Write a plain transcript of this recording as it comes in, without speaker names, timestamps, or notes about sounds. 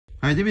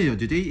Hi, the video.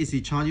 Today is the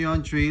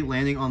Chandrayaan-3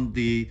 landing on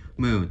the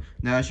moon.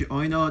 Now, as you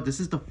all know, this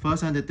is the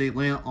first time that they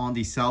land on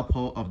the south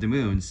pole of the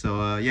moon.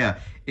 So, yeah,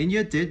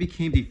 India did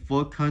become the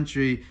fourth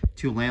country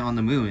to land on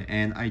the moon,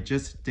 and I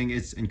just think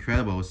it's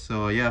incredible.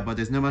 So, yeah, but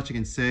there's not much I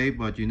can say,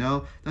 but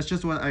that's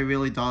just what I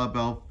really thought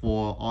about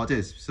for all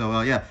this. So,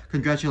 yeah,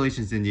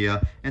 congratulations,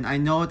 India. And I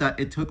know that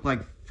it took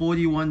like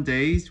 41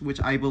 days, which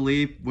I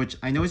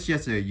know it's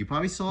yesterday. You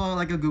probably saw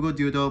like a Google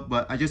Doodle,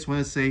 but I just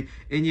want to say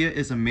India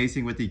is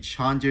amazing with the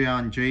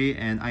Chandrayaan-3,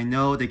 and I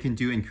know they can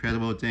do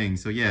incredible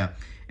things. So yeah,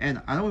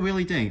 and I don't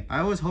really think,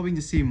 I was hoping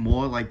to see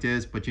more like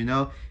this, but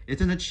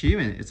it's an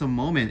achievement, it's a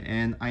moment,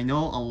 and I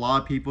know a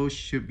lot of people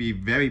should be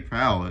very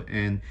proud.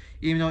 And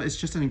even though it's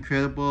just an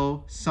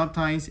incredible,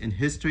 sometimes in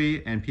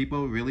history, and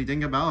people really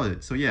think about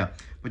it. So yeah,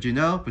 but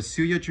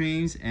pursue your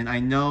dreams, and I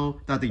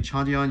know that the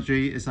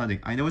Chandrayaan-3 is something.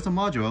 I know it's a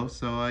module,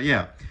 so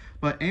yeah.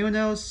 But anyone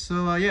else,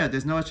 so yeah,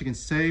 there's not much you can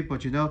say,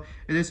 but it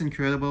is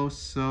incredible.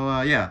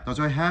 So yeah, that's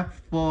what I have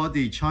for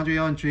the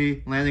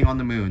Chandrayaan-3 landing on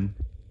the moon.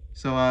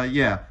 So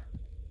yeah,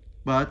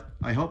 but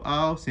I hope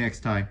I'll see you next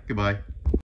time. Goodbye.